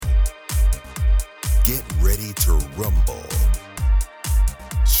Get ready to rumble.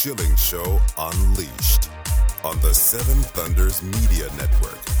 Shilling Show Unleashed on the Seven Thunders Media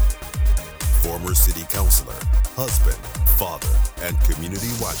Network. Former city councilor, husband, father, and community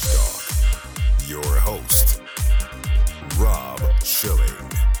watchdog. Your host, Rob Schilling.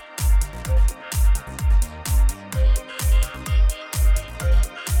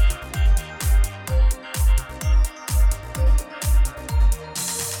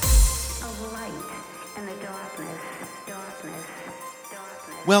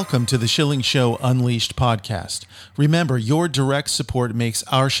 Welcome to the Schilling Show Unleashed podcast. Remember, your direct support makes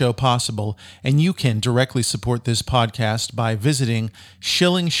our show possible, and you can directly support this podcast by visiting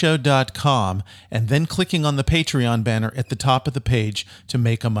shillingshow.com and then clicking on the Patreon banner at the top of the page to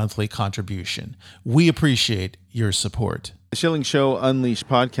make a monthly contribution. We appreciate your support. The Schilling Show Unleashed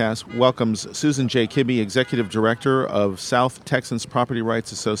podcast welcomes Susan J. Kibbe, Executive Director of South Texans Property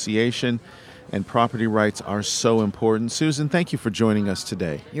Rights Association. And property rights are so important. Susan, thank you for joining us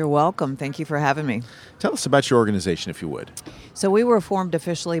today. You're welcome. Thank you for having me. Tell us about your organization, if you would. So we were formed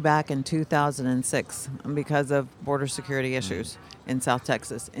officially back in 2006 because of border security issues in South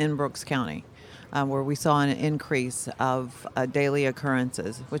Texas, in Brooks County, where we saw an increase of daily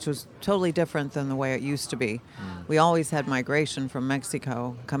occurrences, which was totally different than the way it used to be. We always had migration from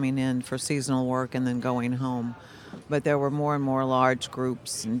Mexico coming in for seasonal work and then going home. But there were more and more large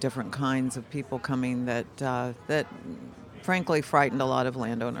groups and different kinds of people coming that frankly frightened a lot of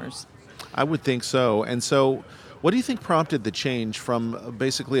landowners. I would think so. And so what do you think prompted the change from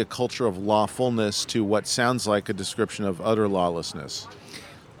basically a culture of lawfulness to what sounds like a description of utter lawlessness?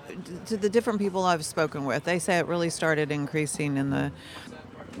 To the different people I've spoken with, they say it really started increasing in the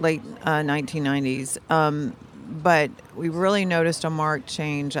late 1990s. But we really noticed a marked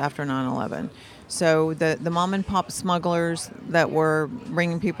change after 9/11. So the mom and pop smugglers that were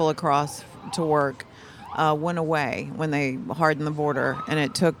bringing people across to work went away when they hardened the border, and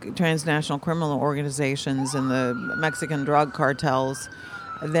it took transnational criminal organizations and the Mexican drug cartels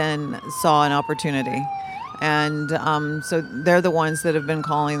then saw an opportunity. And so they're the ones that have been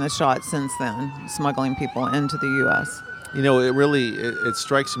calling the shots since then, smuggling people into the U.S. You know, it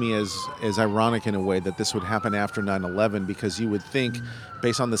strikes me as ironic in a way that this would happen after 9/11, because you would think,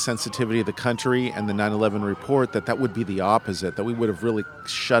 based on the sensitivity of the country and the 9/11 report, that would be the opposite, that we would have really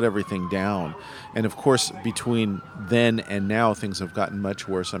shut everything down. And of course, between then and now, things have gotten much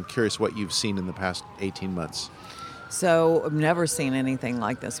worse. I'm curious what you've seen in the past 18 months. So I've never seen anything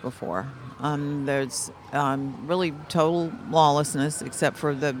like this before. There's really total lawlessness, except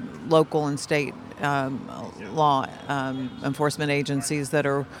for the local and state law enforcement agencies that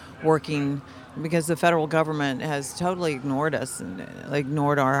are working, because the federal government has totally ignored us and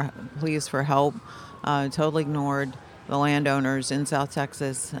ignored our pleas for help, totally ignored the landowners in South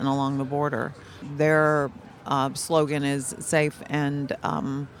Texas and along the border. Their slogan is safe and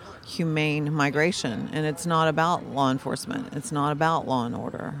humane migration, and it's not about law enforcement. It's not about law and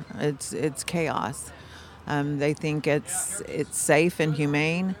order. It's chaos. They think it's safe and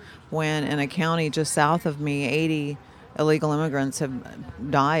humane when in a county just south of me, 80 illegal immigrants have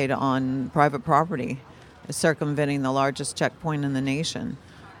died on private property, circumventing the largest checkpoint in the nation.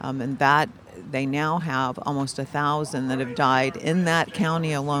 And that they now have almost 1,000 that have died in that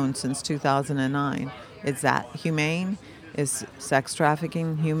county alone since 2009. Is that humane? Is sex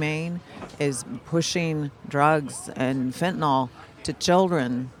trafficking humane? Is pushing drugs and fentanyl to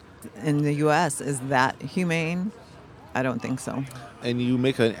children in the U.S., is that humane? I don't think so. And you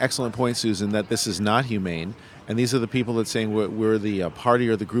make an excellent point, Susan, that this is not humane. And these are the people that saying we're the party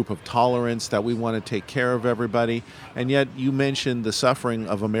or the group of tolerance, that we want to take care of everybody. And yet you mentioned the suffering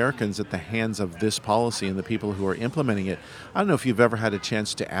of Americans at the hands of this policy and the people who are implementing it. I don't know if you've ever had a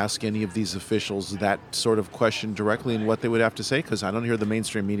chance to ask any of these officials that sort of question directly and what they would have to say, because I don't hear the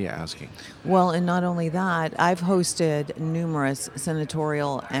mainstream media asking. Well, and not only that, I've hosted numerous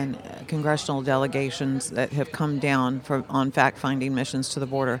senatorial and congressional delegations that have come down on fact-finding missions to the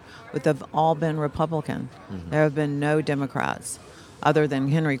border, but they've all been Republican. Mm-hmm. There have been no Democrats, other than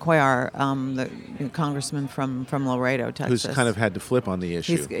Henry Cuellar, the congressman from Laredo, Texas. Who's kind of had to flip on the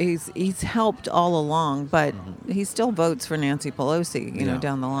issue. He's helped all along, but he still votes for Nancy Pelosi,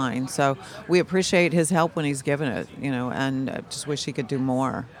 down the line. So we appreciate his help when he's given it, and I just wish he could do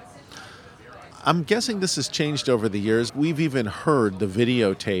more. I'm guessing this has changed over the years. We've even heard the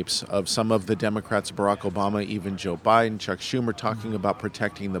videotapes of some of the Democrats, Barack Obama, even Joe Biden, Chuck Schumer, talking about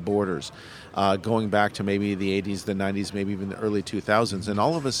protecting the borders, going back to maybe the 80s, the 90s, maybe even the early 2000s. And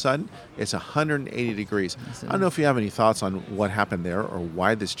all of a sudden, it's 180 degrees. I don't know if you have any thoughts on what happened there or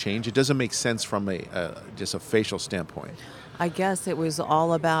why this changed. It doesn't make sense from just a facial standpoint. I guess it was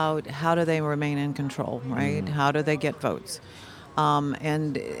all about how do they remain in control, right? How do they get votes?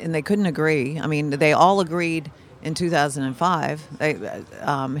 And they couldn't agree. I mean, they all agreed in 2005.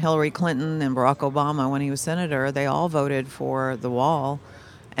 Hillary Clinton and Barack Obama, when he was senator, they all voted for the wall,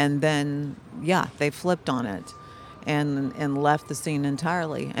 and then they flipped on it, and left the scene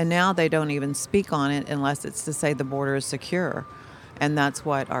entirely. And now they don't even speak on it unless it's to say the border is secure. And that's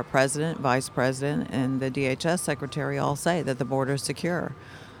what our president, vice president, and the DHS secretary all say, that the border is secure.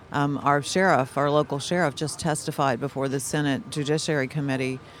 Our local sheriff, just testified before the Senate Judiciary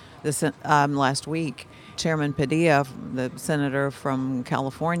Committee last week. Chairman Padilla, the senator from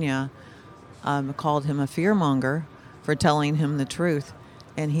California, called him a fearmonger for telling him the truth.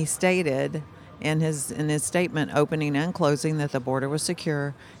 And he stated in his statement, opening and closing, that the border was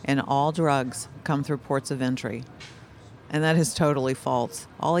secure and all drugs come through ports of entry. And that is totally false.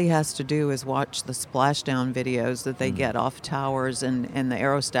 All he has to do is watch the splashdown videos that they get off towers and the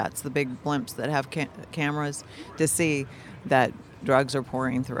aerostats, the big blimps that have cameras, to see that drugs are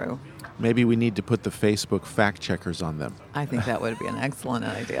pouring through. Maybe we need to put the Facebook fact checkers on them. I think that would be an excellent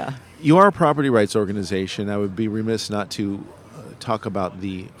idea. You are a property rights organization. I would be remiss not to talk about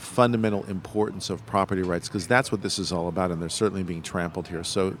the fundamental importance of property rights, because that's what this is all about, and they're certainly being trampled here.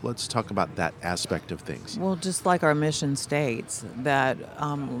 So let's talk about that aspect of things. Well, just like our mission states, that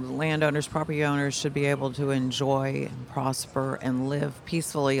landowners, property owners should be able to enjoy, prosper, and live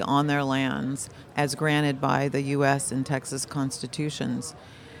peacefully on their lands as granted by the U.S. and Texas constitutions.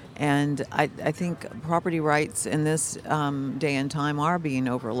 And I think property rights in this day and time are being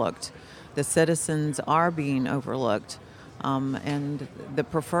overlooked. The citizens are being overlooked. And the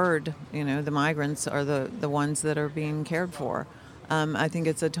preferred, the migrants are the ones that are being cared for. I think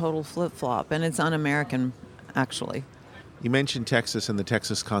it's a total flip-flop, and it's un-American, actually. You mentioned Texas and the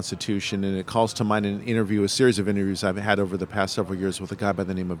Texas Constitution, and it calls to mind a series of interviews I've had over the past several years with a guy by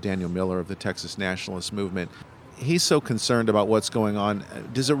the name of Daniel Miller of the Texas Nationalist Movement. He's so concerned about what's going on.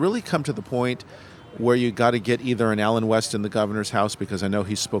 Does it really come to the point where you got to get either an Allen West in the governor's house, because I know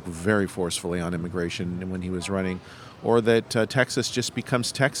he spoke very forcefully on immigration when he was running, or that Texas just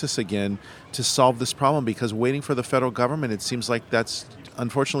becomes Texas again to solve this problem? Because waiting for the federal government, it seems like that's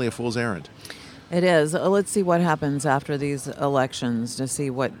unfortunately a fool's errand. It is. Let's see what happens after these elections to see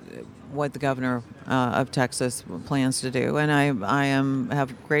what the governor of Texas plans to do. And I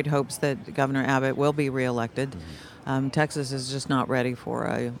have great hopes that Governor Abbott will be reelected. Texas is just not ready for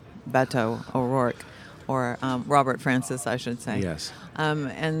a Beto O'Rourke, or Robert Francis, I should say. Yes.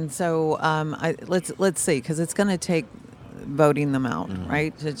 And so let's see, because it's going to take voting them out,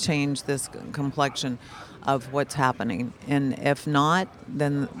 right, to change this complexion of what's happening. And if not,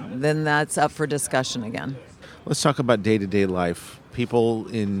 then that's up for discussion again. Let's talk about day-to-day life. People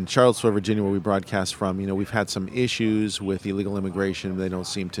in Charlottesville, Virginia, where we broadcast from, we've had some issues with illegal immigration. They don't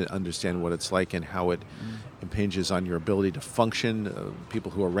seem to understand what it's like and how it impinges on your ability to function.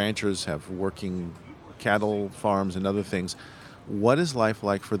 People who are ranchers have working cattle farms and other things. What is life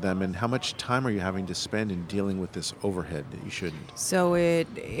like for them, and how much time are you having to spend in dealing with this overhead that you shouldn't? So it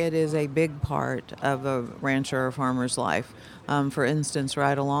is a big part of a rancher or farmer's life. For instance,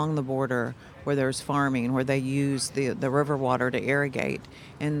 right along the border where there's farming, where they use the river water to irrigate,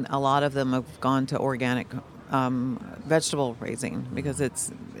 and a lot of them have gone to organic vegetable raising because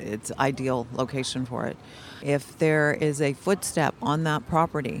it's ideal location for it. If there is a footstep on that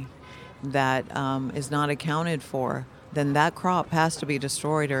property that is not accounted for, then that crop has to be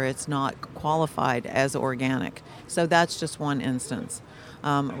destroyed or it's not qualified as organic. So that's just one instance.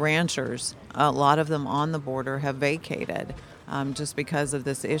 Ranchers, a lot of them on the border have vacated just because of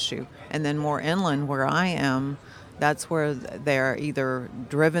this issue. And then more inland where I am, that's where they're either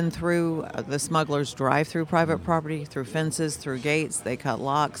driven through, the smugglers drive through private property, through fences, through gates, they cut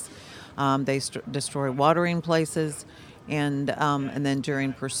locks, they destroy watering places, and then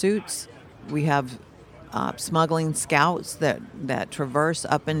during pursuits, we have smuggling scouts that traverse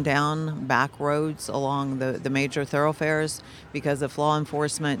up and down back roads along the major thoroughfares, because if law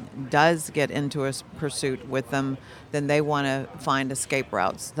enforcement does get into a pursuit with them, then they want to find escape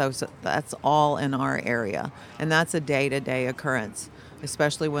routes. So that's all in our area, and that's a day-to-day occurrence,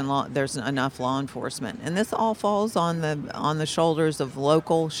 especially when there's enough law enforcement. And this all falls on the shoulders of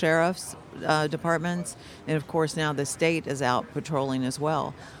local sheriffs departments, and of course now the state is out patrolling as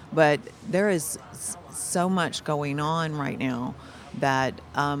well. But there is so much going on right now that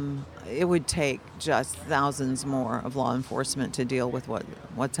it would take just thousands more of law enforcement to deal with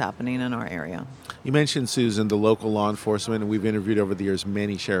what's happening in our area. You mentioned, Susan, the local law enforcement, and we've interviewed over the years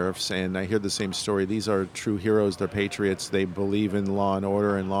many sheriffs, and I hear the same story. These are true heroes. They're patriots. They believe in law and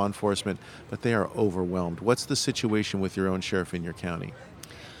order and law enforcement, but they are overwhelmed. What's the situation with your own sheriff in your county?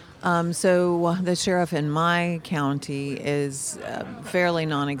 So the sheriff in my county is fairly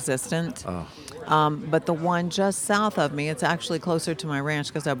non-existent. But the one just south of me, it's actually closer to my ranch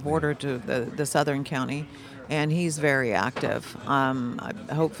because I border to the southern county, and he's very active.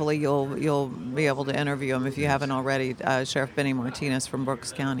 Hopefully you'll be able to interview him if you haven't already. Sheriff Benny Martinez from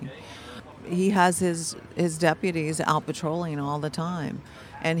Brooks County. He has his deputies out patrolling all the time,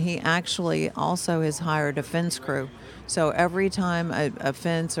 and he actually also has hired a fence crew. So every time a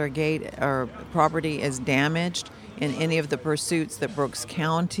fence or gate or property is damaged in any of the pursuits that Brooks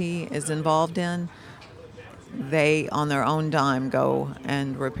County is involved in, they, on their own dime, go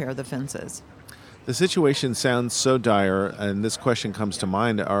and repair the fences. The situation sounds so dire, and this question comes to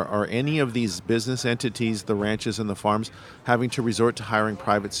mind. Are any of these business entities, the ranches and the farms, having to resort to hiring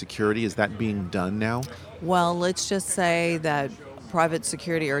private security? Is that being done now? Well, let's just say that private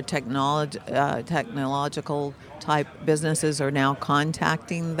security or technological type businesses are now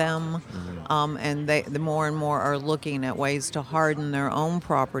contacting them, and the more and more are looking at ways to harden their own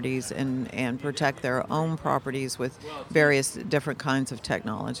properties and protect their own properties with various different kinds of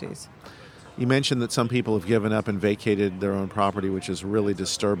technologies. You mentioned that some people have given up and vacated their own property, which is really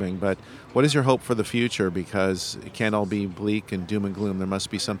disturbing. But what is your hope for the future? Because it can't all be bleak and doom and gloom. There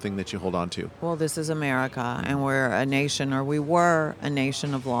must be something that you hold on to. Well, this is America, and we were a nation of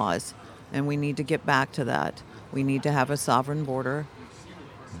laws, and we need to get back to that. We need to have a sovereign border.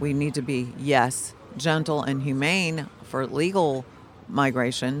 We need to be, yes, gentle and humane for legal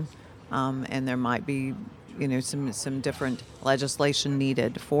migration, and there might be some different legislation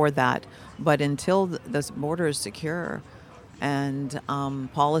needed for that. But until this border is secure and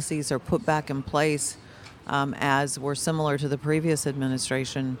policies are put back in place as were similar to the previous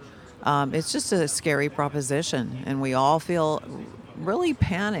administration, it's just a scary proposition. And we all feel really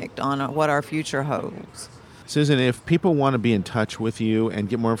panicked on what our future holds. Susan, if people want to be in touch with you and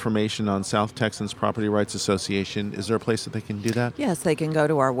get more information on South Texans Property Rights Association, is there a place that they can do that? Yes, they can go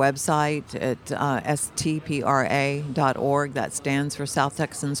to our website at stpra.org. That stands for South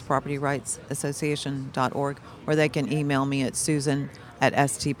Texans Property Rights Association.org. Or they can email me at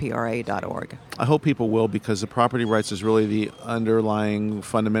susan@stpra.org. I hope people will, because the property rights is really the underlying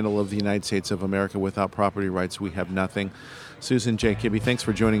fundamental of the United States of America. Without property rights, we have nothing. Susan J. Kibbe, thanks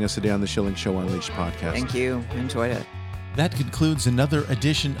for joining us today on the Schilling Show Unleashed podcast. Thank you. Enjoyed it. That concludes another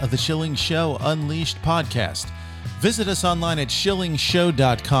edition of the Schilling Show Unleashed podcast. Visit us online at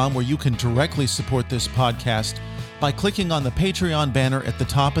schillingshow.com, where you can directly support this podcast by clicking on the Patreon banner at the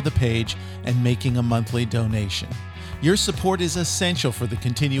top of the page and making a monthly donation. Your support is essential for the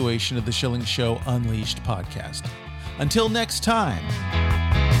continuation of the Schilling Show Unleashed podcast. Until next time.